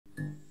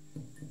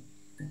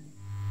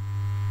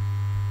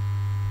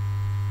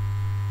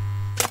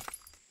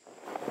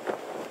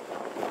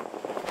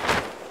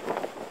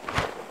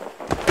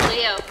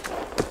Leo.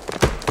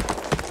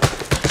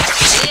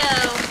 Leo.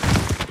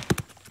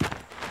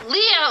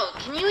 Leo,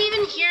 can you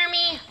even hear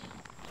me?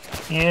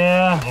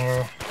 Yeah, I'm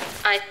here.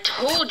 I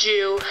told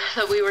you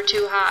that we were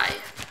too high.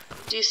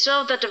 Do you still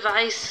have the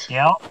device?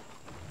 Yep.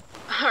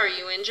 Are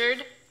you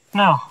injured?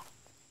 No.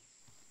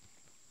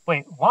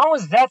 Wait, why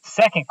was that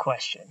second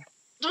question?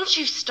 Don't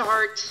you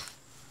start.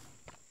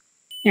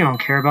 You don't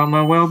care about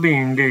my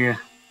well-being, do you?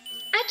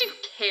 I do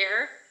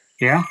care.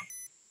 Yeah?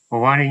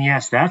 Well, why didn't you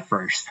ask that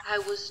first? I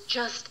was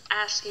just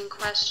asking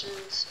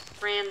questions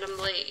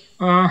randomly.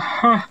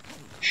 Uh-huh.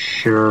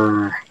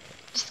 Sure.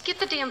 Just get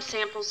the damn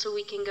sample so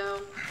we can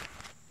go.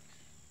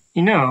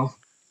 You know,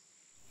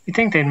 you'd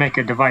think they'd make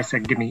a device that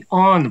could get me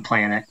on the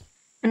planet,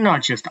 and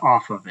not just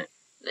off of it.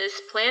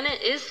 This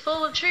planet is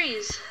full of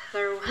trees.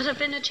 There would have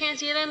been a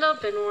chance you'd end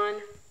up in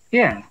one.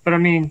 Yeah, but I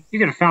mean, you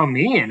could have found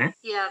me in it.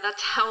 Yeah,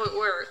 that's how it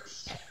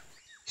works.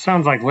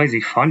 Sounds like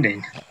lazy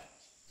funding.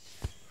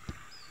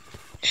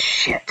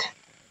 Shit.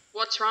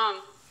 What's wrong?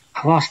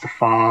 I lost the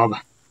fob.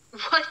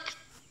 What?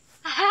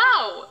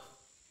 How?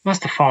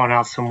 Must have fallen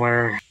out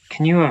somewhere.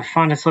 Can you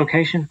find its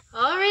location?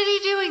 Already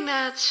doing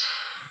that.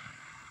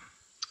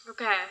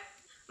 Okay.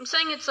 I'm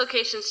setting its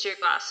locations to your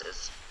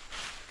glasses.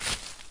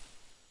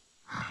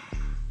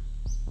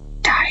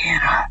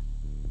 Diana,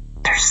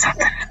 there's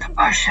something in the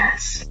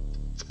bushes.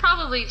 It's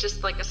probably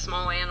just like a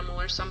small animal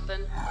or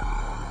something.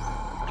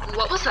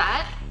 What was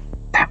that?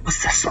 That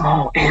was the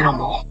small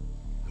animal.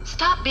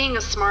 Stop being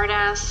a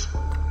smartass.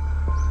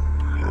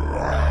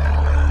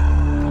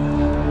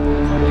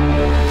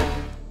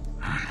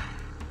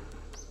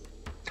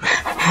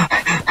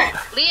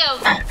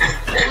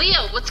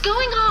 Leo, what's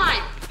going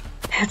on?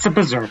 It's a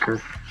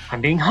berserker.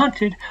 I'm being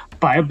hunted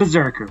by a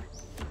berserker.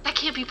 That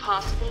can't be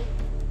possible.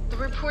 The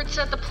report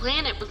said the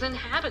planet was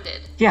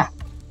inhabited. Yeah,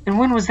 and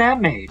when was that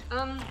made?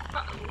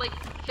 Like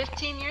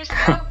 15 years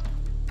ago?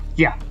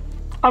 Yeah,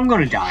 I'm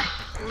gonna die.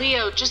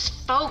 Leo, just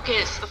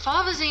focus. The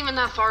fob isn't even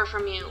that far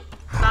from you.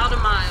 About a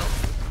mile.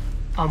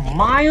 A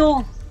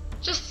mile?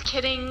 Just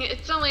kidding.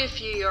 It's only a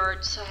few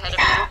yards ahead of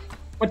you.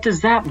 What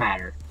does that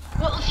matter?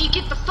 Well, if you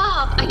get the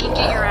fob, I can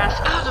get your ass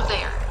out of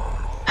there.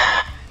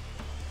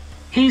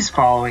 He's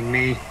following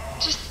me.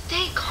 Just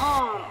stay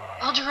calm.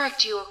 I'll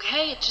direct you,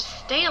 okay? Just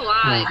stay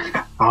alive.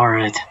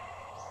 Alright.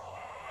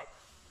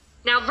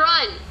 Now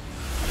run!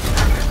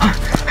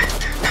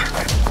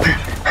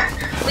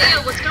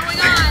 Leo, what's going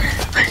on?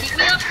 Keep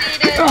me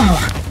updated.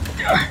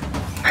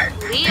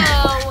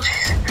 Leo!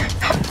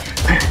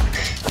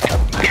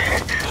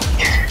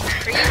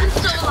 Are you even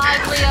still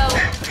alive, Leo?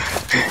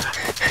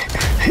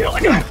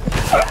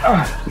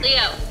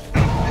 Leo!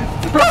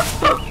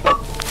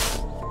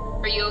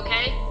 Are you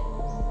okay?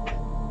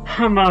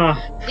 I'm,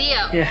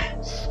 Leo,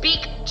 yeah.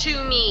 speak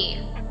to me.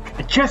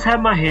 I just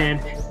had my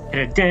hand in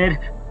a dead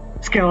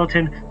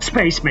skeleton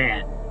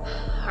spaceman.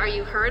 Are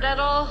you hurt at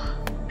all?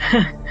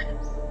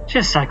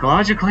 Just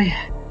psychologically.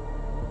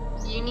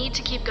 You need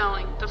to keep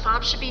going. The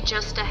fob should be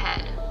just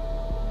ahead.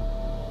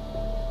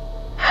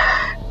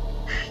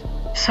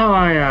 So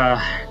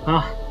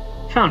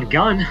found a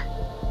gun.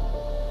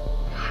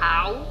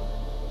 How?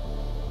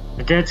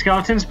 The dead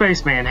skeleton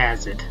spaceman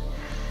has it.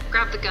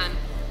 Grab the gun.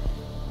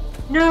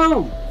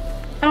 No!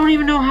 I don't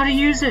even know how to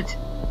use it.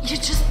 You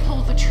just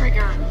pull the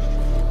trigger.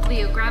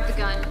 Leo, grab the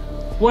gun.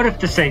 What if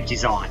the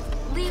safety's on?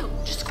 Leo,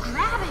 just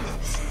grab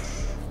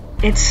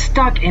it. It's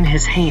stuck in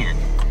his hand.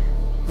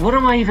 What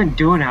am I even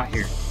doing out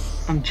here?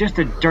 I'm just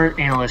a dirt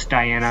analyst,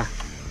 Diana.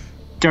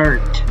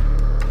 Dirt.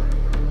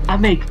 I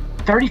make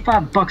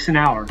 $35 an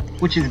hour,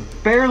 which is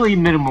barely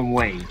minimum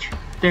wage.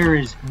 There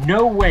is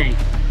no way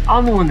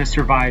I'm the one that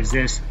survives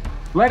this,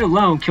 let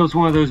alone kills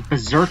one of those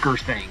berserker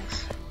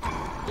things.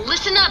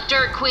 Listen up,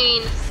 Dirt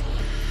Queen.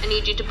 I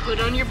need you to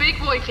put on your big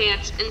boy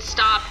pants and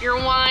stop your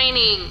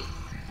whining.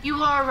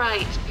 You are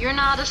right, you're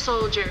not a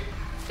soldier.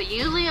 But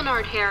you,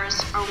 Leonard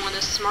Harris, are one of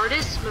the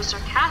smartest, most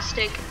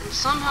sarcastic, and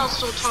somehow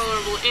still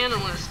tolerable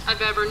analysts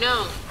I've ever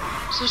known.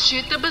 So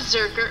shoot the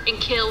Berserker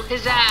and kill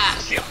his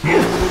ass.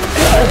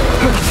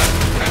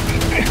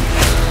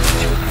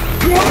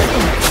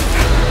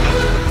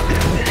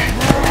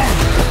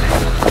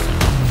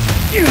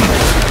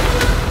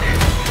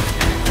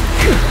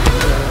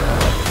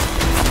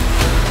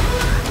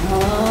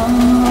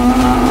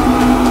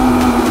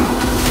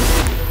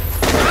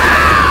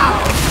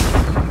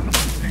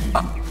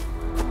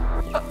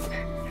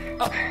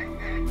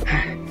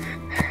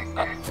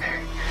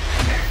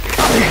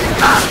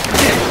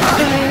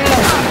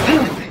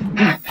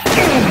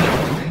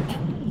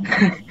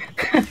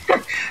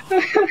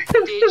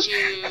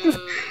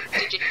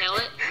 Did you kill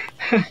it?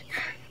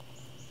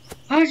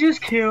 I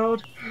just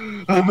killed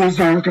a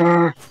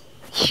berserker.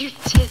 You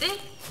did it?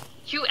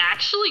 You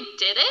actually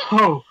did it?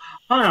 Oh,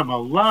 I'm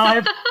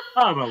alive.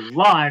 I'm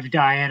alive,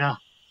 Diana.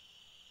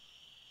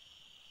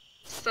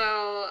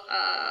 So,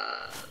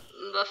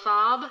 the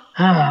fob?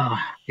 Oh,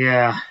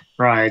 yeah,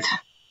 right.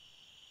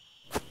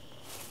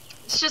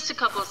 It's just a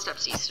couple of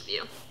steps east of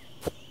you.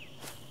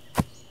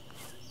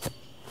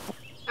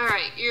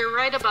 Alright, you're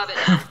right above it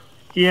now.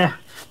 Yeah,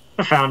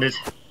 I found it.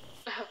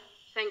 Oh,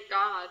 thank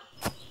God.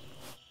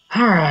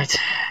 Alright,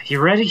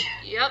 you ready?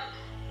 Yep.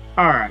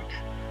 Alright,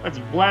 let's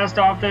blast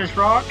off this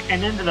rock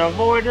and into the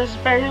void of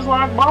space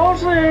like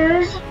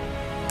bosses!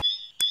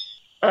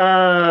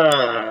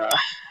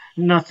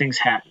 Nothing's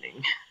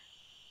happening.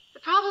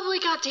 It probably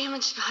got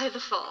damaged by the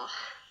fall.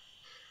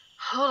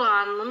 Hold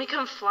on, let me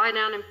come fly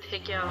down and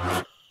pick you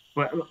up.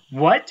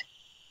 What?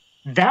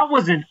 That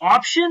was an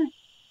option?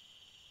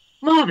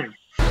 Mother...